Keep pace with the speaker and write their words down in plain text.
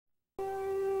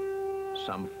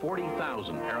some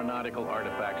 40,000 aeronautical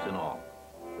artifacts in all,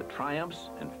 the triumphs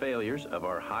and failures of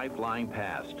our high-flying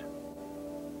past.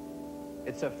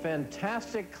 It's a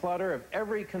fantastic clutter of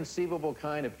every conceivable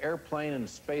kind of airplane and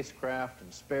spacecraft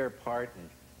and spare part and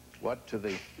what to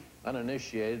the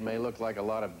uninitiated may look like a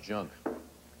lot of junk.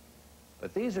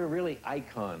 But these are really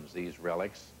icons, these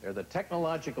relics. They're the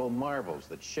technological marvels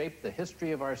that shape the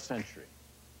history of our century.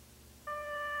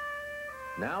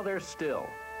 Now they're still,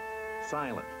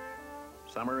 silent.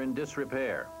 Some are in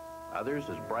disrepair, others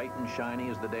as bright and shiny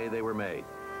as the day they were made.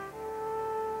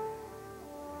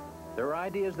 There are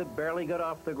ideas that barely got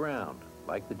off the ground,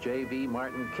 like the J.V.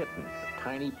 Martin Kitten, a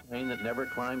tiny plane that never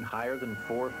climbed higher than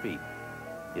 4 feet.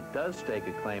 It does stake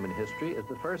a claim in history as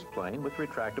the first plane with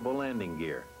retractable landing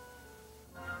gear.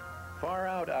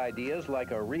 Far-out ideas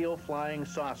like a real flying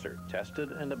saucer,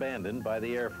 tested and abandoned by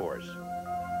the Air Force.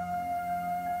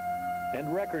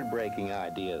 And record-breaking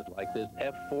ideas like this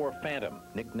F-4 Phantom,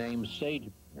 nicknamed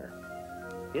Sagebringer.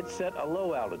 It set a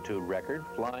low-altitude record,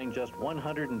 flying just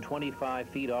 125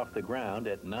 feet off the ground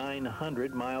at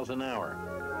 900 miles an hour,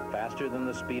 faster than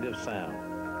the speed of sound.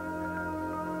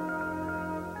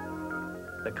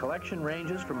 The collection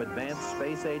ranges from advanced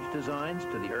space-age designs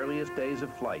to the earliest days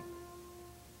of flight.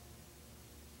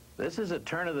 This is a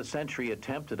turn-of-the-century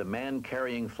attempt at a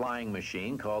man-carrying flying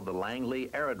machine called the Langley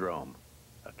Aerodrome,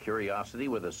 a curiosity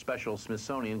with a special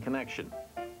Smithsonian connection.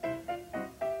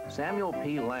 Samuel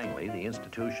P. Langley, the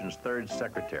institution's third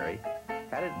secretary,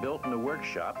 had it built in a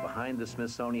workshop behind the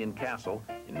Smithsonian Castle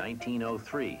in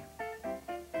 1903.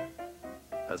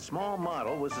 A small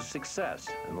model was a success,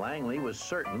 and Langley was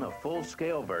certain a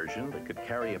full-scale version that could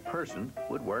carry a person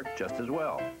would work just as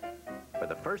well. For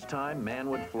the first time, man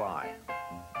would fly.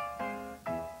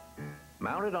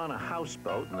 Mounted on a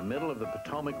houseboat in the middle of the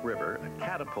Potomac River, a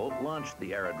catapult launched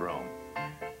the aerodrome.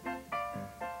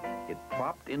 It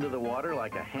plopped into the water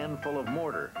like a handful of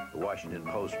mortar, the Washington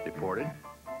Post reported.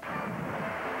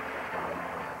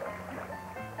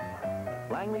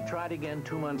 Langley tried again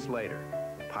 2 months later.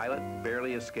 The pilot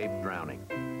barely escaped drowning.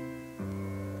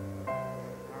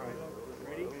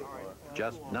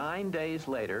 Just 9 days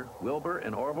later, Wilbur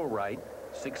and Orville Wright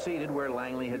succeeded where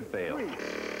Langley had failed.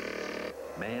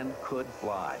 Man could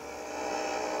fly.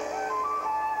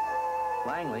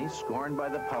 Langley, scorned by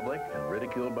the public and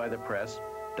ridiculed by the press,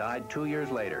 died 2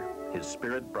 years later, his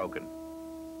spirit broken.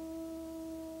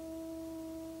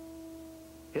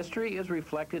 History is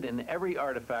reflected in every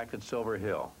artifact at Silver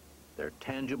Hill. They're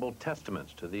tangible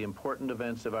testaments to the important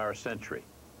events of our century.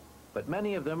 But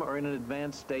many of them are in an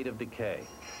advanced state of decay.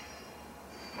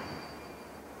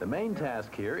 The main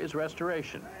task here is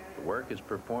restoration. The work is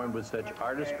performed with such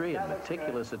artistry and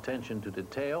meticulous attention to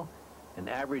detail, an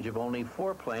average of only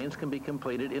 4 planes can be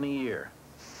completed in a year.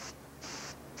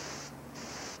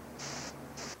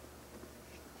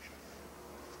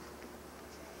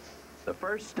 The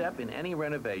first step in any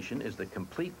renovation is the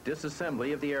complete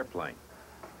disassembly of the airplane.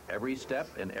 Every step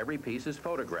and every piece is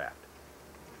photographed,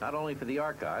 not only for the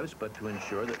archives, but to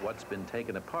ensure that what's been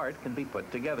taken apart can be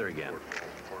put together again.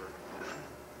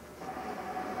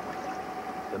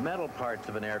 The metal parts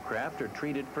of an aircraft are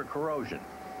treated for corrosion.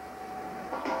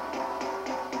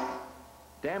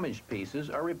 Damaged pieces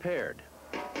are repaired.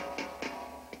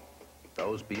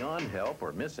 Those beyond help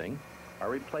or missing are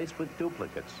replaced with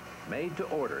duplicates, made to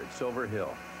order at Silver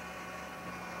Hill.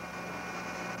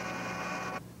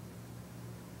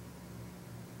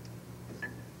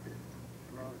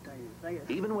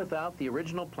 Even without the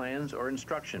original plans or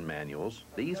instruction manuals,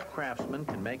 these craftsmen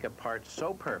can make a part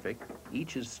so perfect,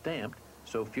 each is stamped,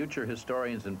 so future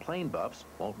historians and plane buffs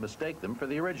won't mistake them for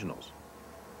the originals.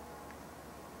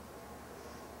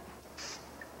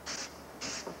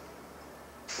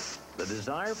 The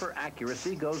desire for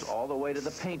accuracy goes all the way to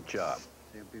the paint job.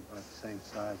 It'll be about the same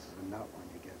size as the nut when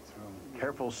you get through.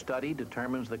 Careful study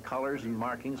determines the colors and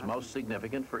markings most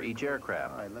significant for each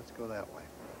aircraft. All right, let's go that way.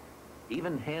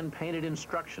 Even hand-painted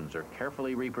instructions are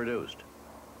carefully reproduced.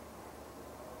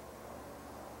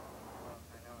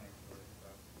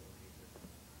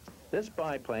 This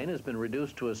biplane has been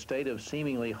reduced to a state of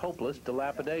seemingly hopeless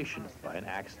dilapidation by an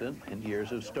accident and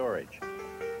years of storage.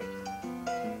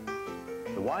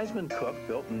 The Wiseman Cook,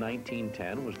 built in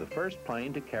 1910, was the first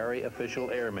plane to carry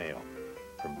official airmail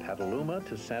from Petaluma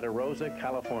to Santa Rosa,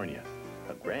 California,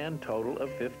 a grand total of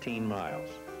 15 miles.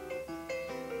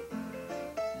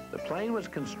 The plane was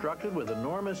constructed with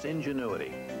enormous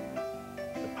ingenuity.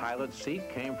 The pilot's seat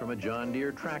came from a John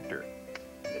Deere tractor.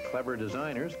 The clever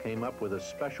designers came up with a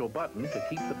special button to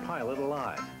keep the pilot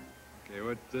alive. Okay,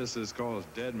 what this is called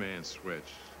a dead man switch.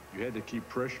 You had to keep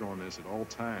pressure on this at all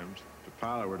times. If the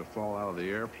pilot were to fall out of the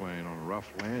airplane on a rough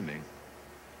landing,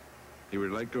 He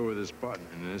would let go of this button,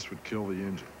 and this would kill the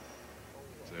engine.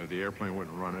 So the airplane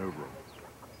wouldn't run over him.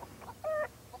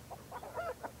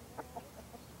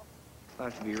 I'll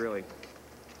have to be really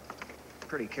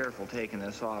pretty careful taking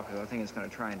this off, because I think it's going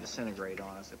to try and disintegrate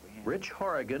on us if we handle it. Rich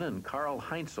Horrigan and Carl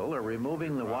Heinzel are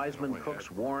removing the Wiseman Cook's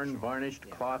worn, varnished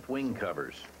cloth wing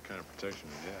covers. What kind of protection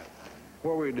is that?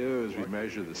 What we do is we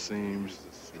measure the seams,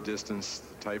 the distance,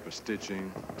 the type of stitching,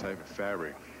 the type of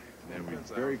fabric, and then we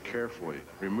very carefully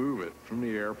remove it from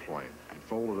the airplane and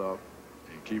fold it up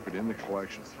and keep it in the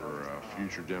collection for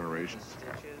future generations.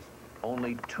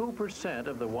 Only 2%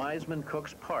 of the Wiseman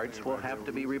Cook's parts will have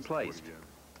to be replaced.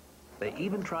 They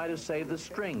even try to save the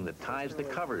string that ties the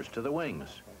covers to the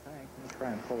wings. Let me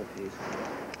try and pull a piece.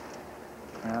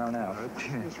 I don't know.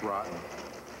 It's rotten.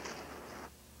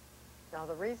 Now,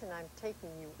 the reason I'm taking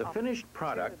you The up finished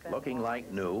product, looking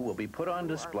like new, will be put on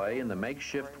display in the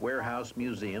makeshift warehouse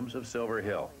museums of Silver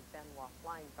Hill.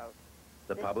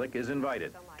 The public is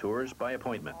invited. Tours by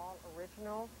appointment.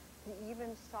 He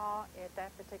even saw at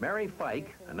that particular Mary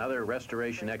Fike, another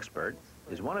restoration expert,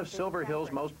 is one of Silver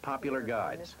Hill's most popular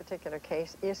guides. This particular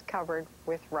case is covered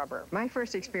with rubber. My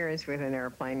first experience with an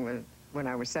airplane was when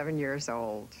I was 7 years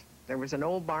old. There was an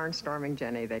old barnstorming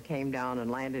Jenny that came down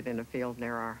and landed in a field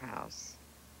near our house.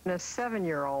 And a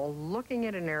 7-year-old looking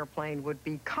at an airplane would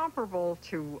be comparable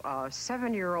to a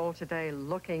 7-year-old today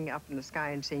looking up in the sky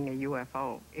and seeing a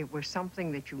UFO. It was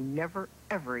something that you never,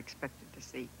 ever expected to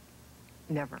see.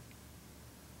 Never.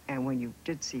 And when you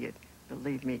did see it,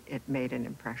 believe me, it made an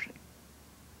impression.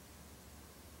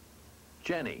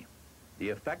 Jenny, the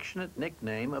affectionate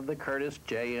nickname of the Curtiss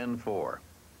JN-4.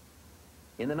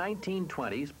 In the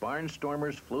 1920s,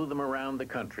 barnstormers flew them around the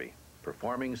country,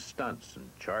 performing stunts and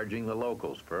charging the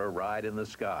locals for a ride in the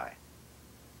sky.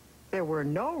 There were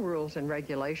no rules and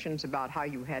regulations about how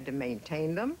you had to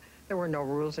maintain them. There were no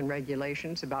rules and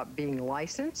regulations about being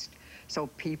licensed, so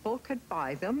people could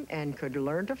buy them and could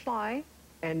learn to fly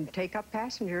and take up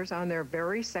passengers on their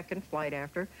very second flight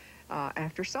after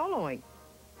soloing.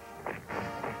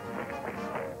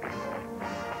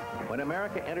 When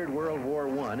America entered World War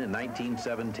I in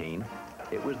 1917,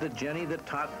 it was the Jenny that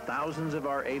taught thousands of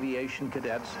our aviation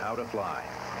cadets how to fly.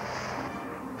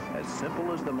 As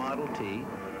simple as the Model T,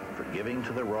 forgiving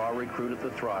to the raw recruit at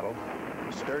the throttle,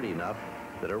 sturdy enough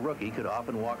that a rookie could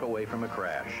often walk away from a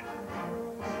crash.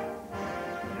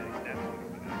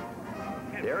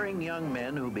 Daring young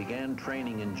men who began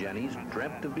training in Jennies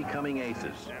dreamt of becoming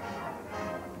aces.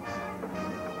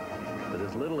 With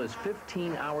as little as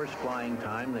 15 hours flying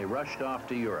time, they rushed off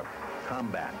to Europe,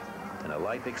 combat, and a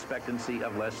life expectancy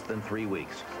of less than 3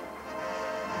 weeks.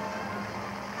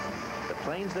 The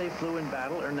planes they flew in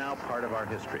battle are now part of our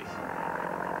history.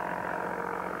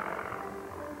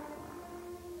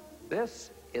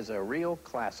 This is a real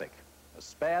classic, a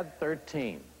SPAD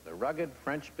 13, the rugged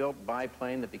French-built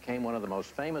biplane that became one of the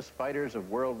most famous fighters of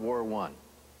World War I.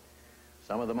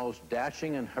 Some of the most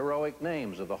dashing and heroic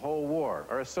names of the whole war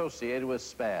are associated with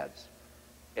SPADs.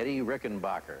 Eddie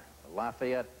Rickenbacker, the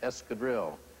Lafayette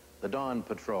Escadrille, the Dawn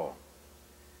Patrol.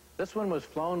 This one was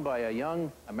flown by a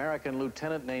young American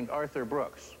lieutenant named Arthur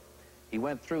Brooks. He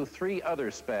went through 3 other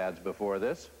SPADs before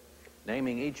this,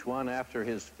 naming each one after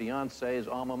his fiancée's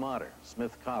alma mater,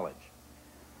 Smith College.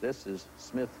 This is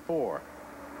Smith 4.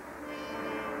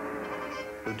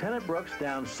 Lieutenant Brooks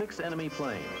downed 6 enemy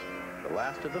planes, the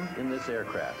last of them in this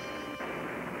aircraft.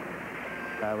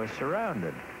 I was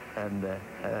surrounded, and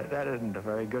that isn't a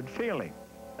very good feeling.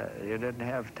 You didn't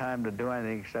have time to do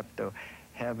anything except to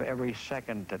have every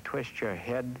second to twist your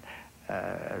head,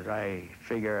 as I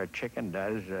figure a chicken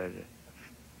does,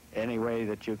 any way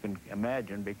that you can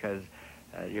imagine, because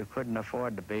you couldn't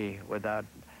afford to be without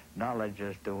knowledge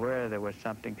as to where there was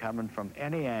something coming from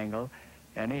any angle,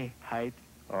 any height,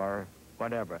 or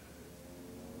whatever.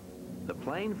 The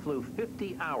plane flew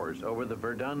 50 hours over the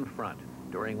Verdun front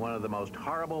during one of the most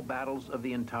horrible battles of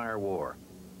the entire war.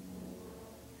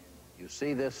 You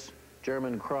see this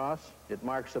German cross? It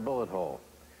marks a bullet hole,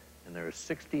 and there are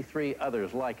 63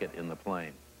 others like it in the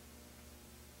plane.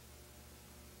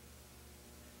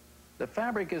 The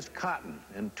fabric is cotton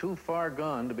and too far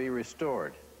gone to be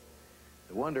restored.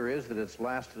 The wonder is that it's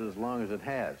lasted as long as it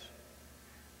has.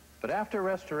 But after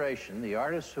restoration, the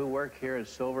artists who work here at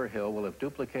Silver Hill will have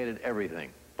duplicated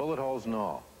everything, bullet holes and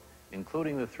all,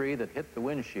 including the 3 that hit the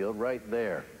windshield right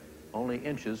there, only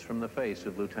inches from the face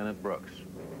of Lieutenant Brooks.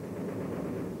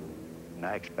 And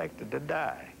I expected to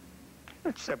die.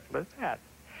 It's simple as that.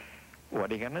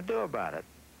 What are you going to do about it?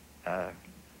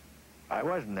 I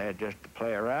wasn't there just to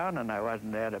play around, and I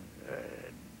wasn't there to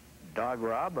dog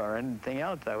rob or anything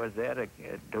else. I was there to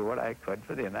do what I could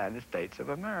for the United States of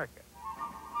America.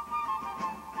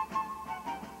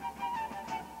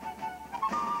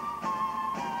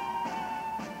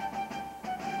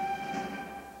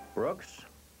 Brooks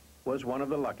was one of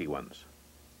the lucky ones.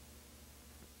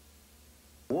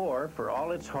 War, for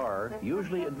all its horror,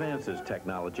 usually advances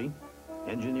technology.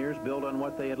 Engineers built on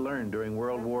what they had learned during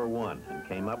World War I and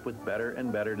came up with better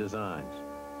and better designs.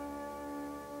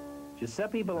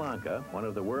 Giuseppe Bellanca, one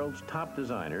of the world's top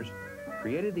designers,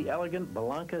 created the elegant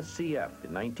Bellanca CF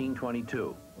in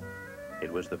 1922.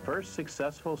 It was the first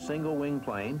successful single-wing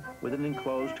plane with an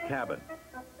enclosed cabin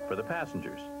for the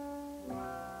passengers.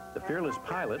 The fearless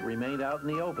pilot remained out in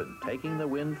the open, taking the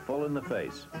wind full in the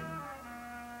face.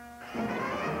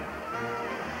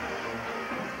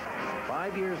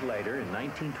 5 years later, in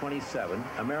 1927,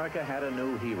 America had a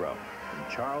new hero, and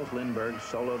Charles Lindbergh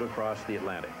soloed across the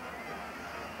Atlantic.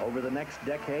 Over the next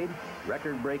decade,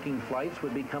 record-breaking flights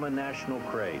would become a national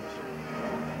craze.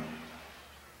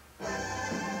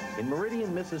 In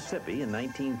Meridian, Mississippi in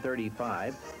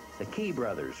 1935, the Key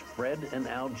brothers, Fred and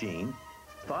Al Jean,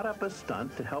 thought up a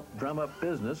stunt to help drum up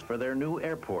business for their new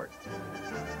airport.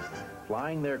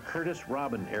 Flying their Curtiss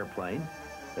Robin airplane,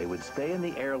 they would stay in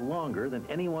the air longer than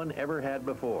anyone ever had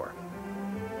before.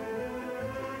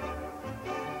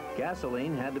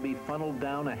 Gasoline had to be funneled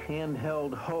down a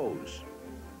handheld hose.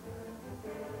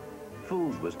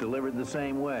 Food was delivered the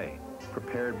same way,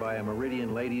 prepared by a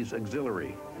Meridian ladies'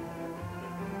 auxiliary.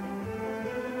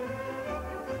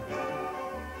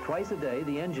 Twice a day,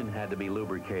 the engine had to be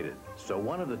lubricated, so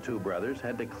one of the two brothers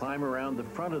had to climb around the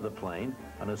front of the plane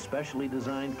on a specially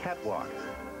designed catwalk.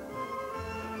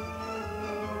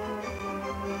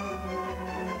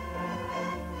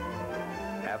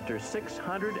 After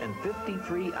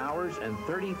 653 hours and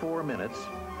 34 minutes,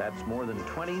 that's more than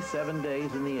 27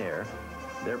 days in the air,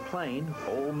 their plane,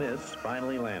 Ole Miss,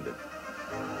 finally landed.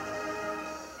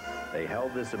 They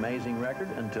held this amazing record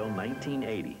until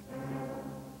 1980.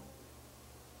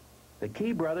 The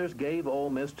Key brothers gave Ole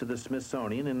Miss to the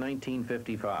Smithsonian in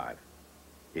 1955.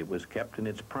 It was kept in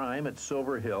its prime at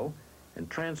Silver Hill and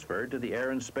transferred to the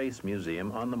Air and Space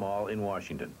Museum on the Mall in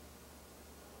Washington.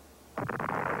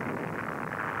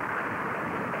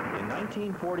 In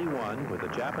 1941, with the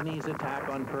Japanese attack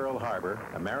on Pearl Harbor,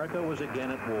 America was again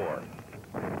at war.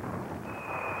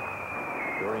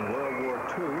 During World War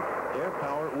II, air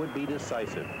power would be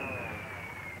decisive.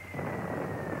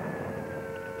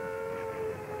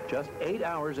 Just 8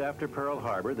 hours after Pearl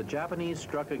Harbor, the Japanese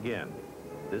struck again,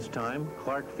 this time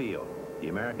Clark Field, the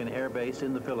American air base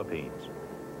in the Philippines.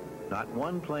 Not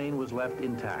one plane was left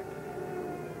intact.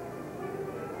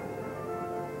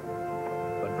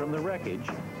 But from the wreckage,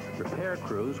 repair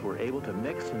crews were able to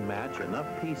mix and match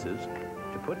enough pieces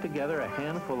to put together a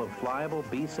handful of flyable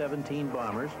B-17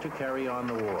 bombers to carry on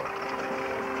the war.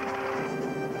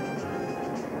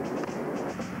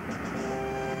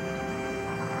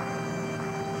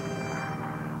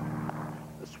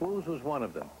 The Swoos was one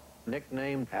of them,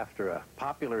 nicknamed after a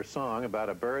popular song about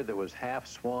a bird that was half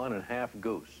swan and half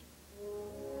goose.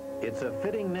 It's a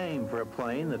fitting name for a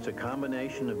plane that's a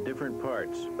combination of different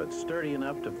parts, but sturdy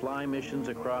enough to fly missions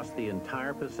across the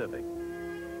entire Pacific.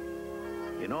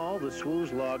 In all, the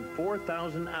Swoos logged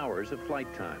 4,000 hours of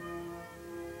flight time.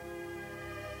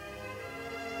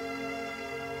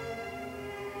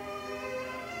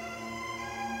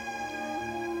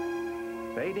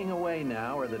 Fading away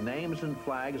now are the names and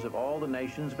flags of all the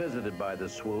nations visited by the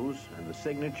Swoos and the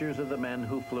signatures of the men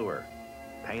who flew her,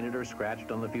 painted or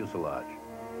scratched on the fuselage.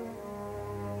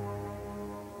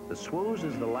 The Swoos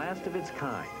is the last of its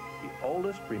kind, the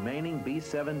oldest remaining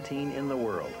B-17 in the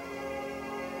world.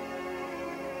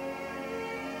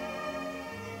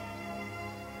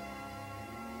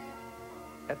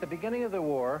 At the beginning of the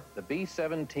war, the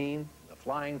B-17, the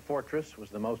Flying Fortress, was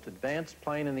the most advanced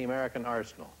plane in the American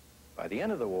arsenal. By the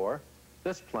end of the war,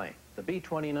 this plane, the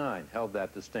B-29, held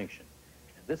that distinction.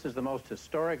 And this is the most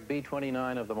historic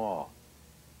B-29 of them all.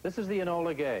 This is the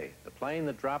Enola Gay, the plane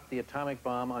that dropped the atomic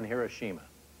bomb on Hiroshima.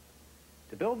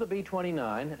 To build the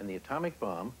B-29 and the atomic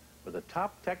bomb were the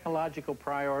top technological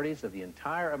priorities of the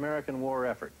entire American war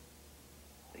effort.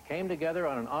 They came together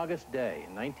on an August day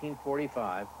in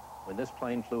 1945 when this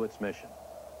plane flew its mission.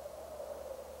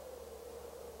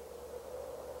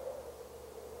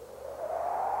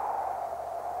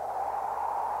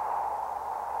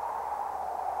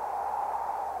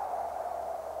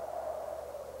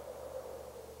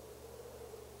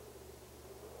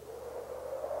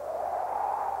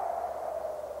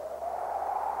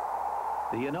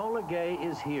 The Enola Gay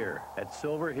is here at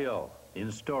Silver Hill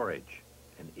in storage,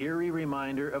 an eerie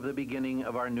reminder of the beginning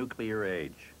of our nuclear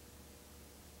age.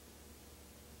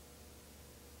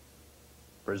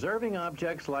 Preserving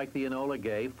objects like the Enola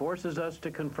Gay forces us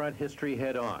to confront history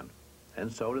head-on,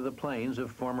 and so do the planes of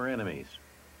former enemies.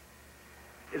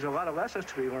 there's a lot of lessons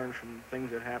to be learned from things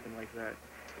that happen like that.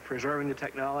 Preserving the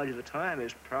technology of the time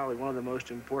is probably one of the most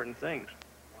important things.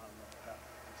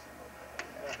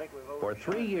 For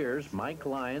 3 years, Mike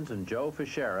Lyons and Joe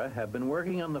Fischera have been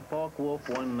working on the Folke Wulf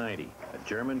 190, a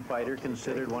German fighter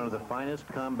considered one of the finest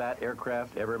combat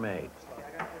aircraft ever made.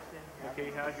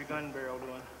 Okay, how's your gun barrel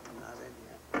doing?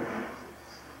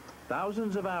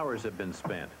 Thousands of hours have been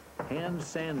spent, hand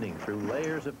sanding through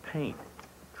layers of paint,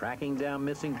 tracking down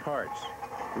missing parts,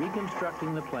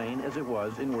 reconstructing the plane as it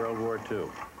was in World War II.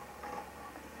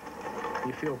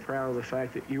 You feel proud of the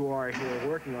fact that you are here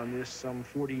working on this some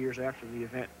 40 years after the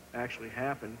event actually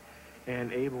happened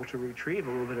and able to retrieve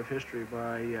a little bit of history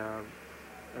by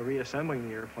reassembling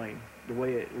the airplane the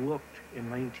way it looked in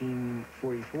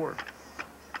 1944.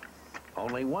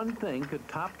 Only one thing could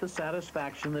top the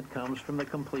satisfaction that comes from the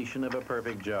completion of a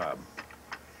perfect job.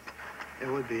 It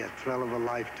would be a thrill of a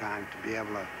lifetime to be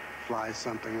able to fly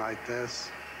something like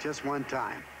this. Just one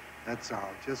time, that's all,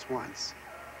 just once.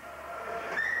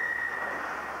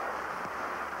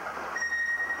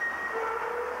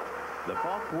 The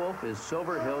Folke Wulf is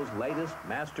Silver Hill's latest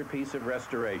masterpiece of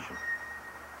restoration.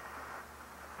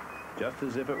 Just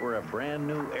as if it were a brand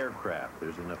new aircraft,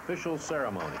 there's an official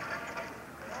ceremony,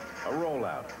 a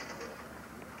rollout.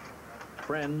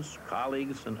 Friends,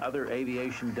 colleagues, and other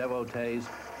aviation devotees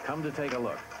come to take a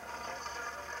look.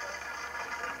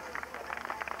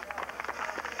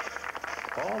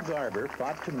 Paul Garber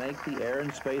fought to make the air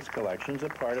and space collections a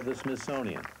part of the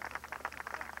Smithsonian.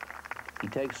 He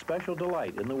takes special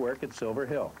delight in the work at Silver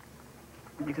Hill.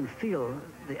 You can feel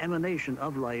the emanation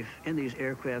of life in these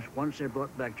aircraft once they're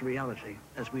brought back to reality,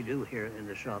 as we do here in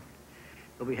the shop.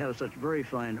 But we have such very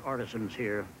fine artisans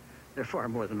here. They're far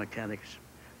more than mechanics.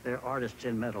 They're artists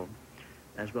in metal,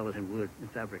 as well as in wood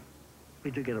and fabric. We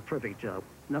do get a perfect job.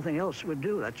 Nothing else would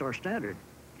do. That's our standard.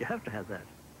 You have to have that.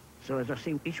 So as I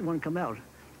see each one come out,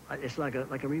 it's like a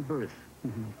rebirth.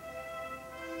 Mm-hmm.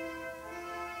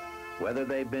 Whether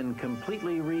they've been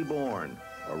completely reborn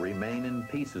or remain in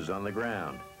pieces on the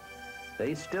ground,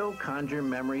 they still conjure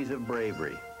memories of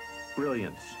bravery,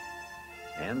 brilliance,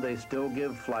 and they still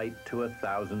give flight to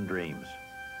 1,000 dreams.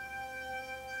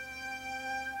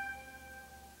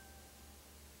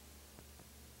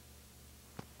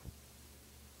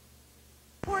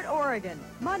 Port Oregon,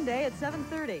 Monday at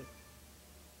 7:30.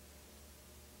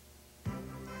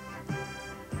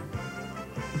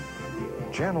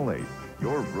 Channel 8,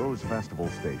 your Rose Festival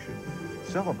station,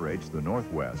 celebrates the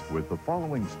Northwest with the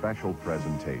following special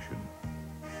presentation.